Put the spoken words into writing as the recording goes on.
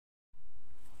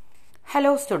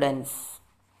Hello students,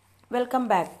 welcome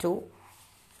back to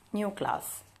new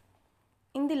class.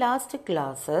 In the last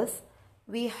classes,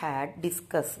 we had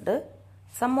discussed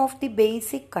some of the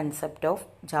basic concept of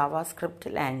JavaScript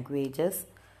languages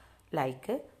like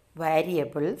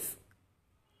variables,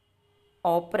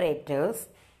 operators,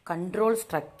 control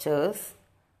structures,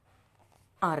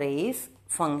 arrays,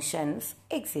 functions,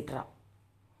 etc.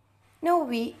 Now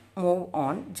we move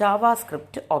on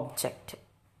JavaScript object.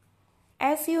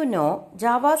 As you know,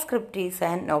 JavaScript is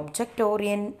an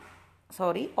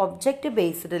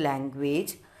object-based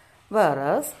language,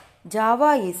 whereas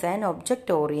Java is an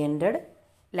object-oriented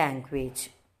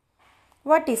language.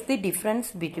 What is the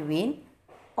difference between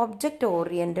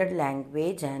object-oriented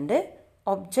language and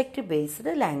object-based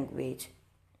language?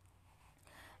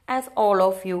 As all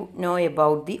of you know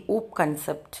about the OOP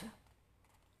concept,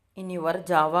 in your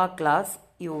Java class,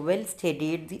 you well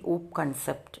studied the OOP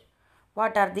concept.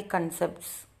 What are the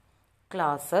concepts?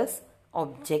 Classes,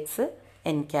 objects,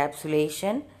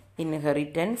 encapsulation,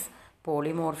 inheritance,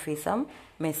 polymorphism,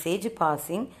 message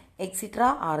passing,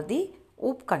 etc. are the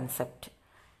OOP concept.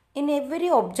 In every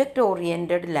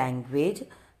object-oriented language,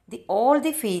 all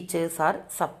the features are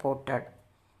supported.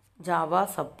 Java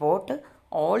support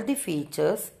all the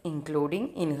features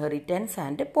including inheritance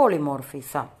and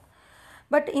polymorphism.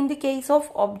 But in the case of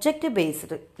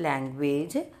object-based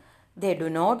language, they do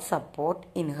not support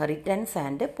inheritance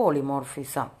and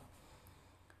polymorphism.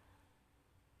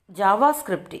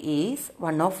 JavaScript is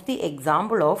one of the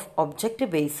example of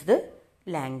object-based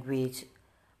language.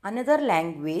 Another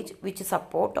language which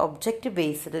support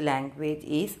object-based language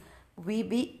is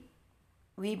VB.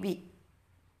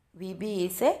 VB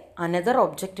is another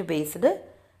object-based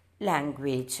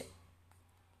language.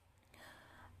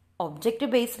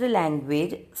 Object-based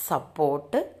language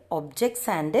support objects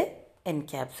and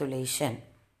encapsulation.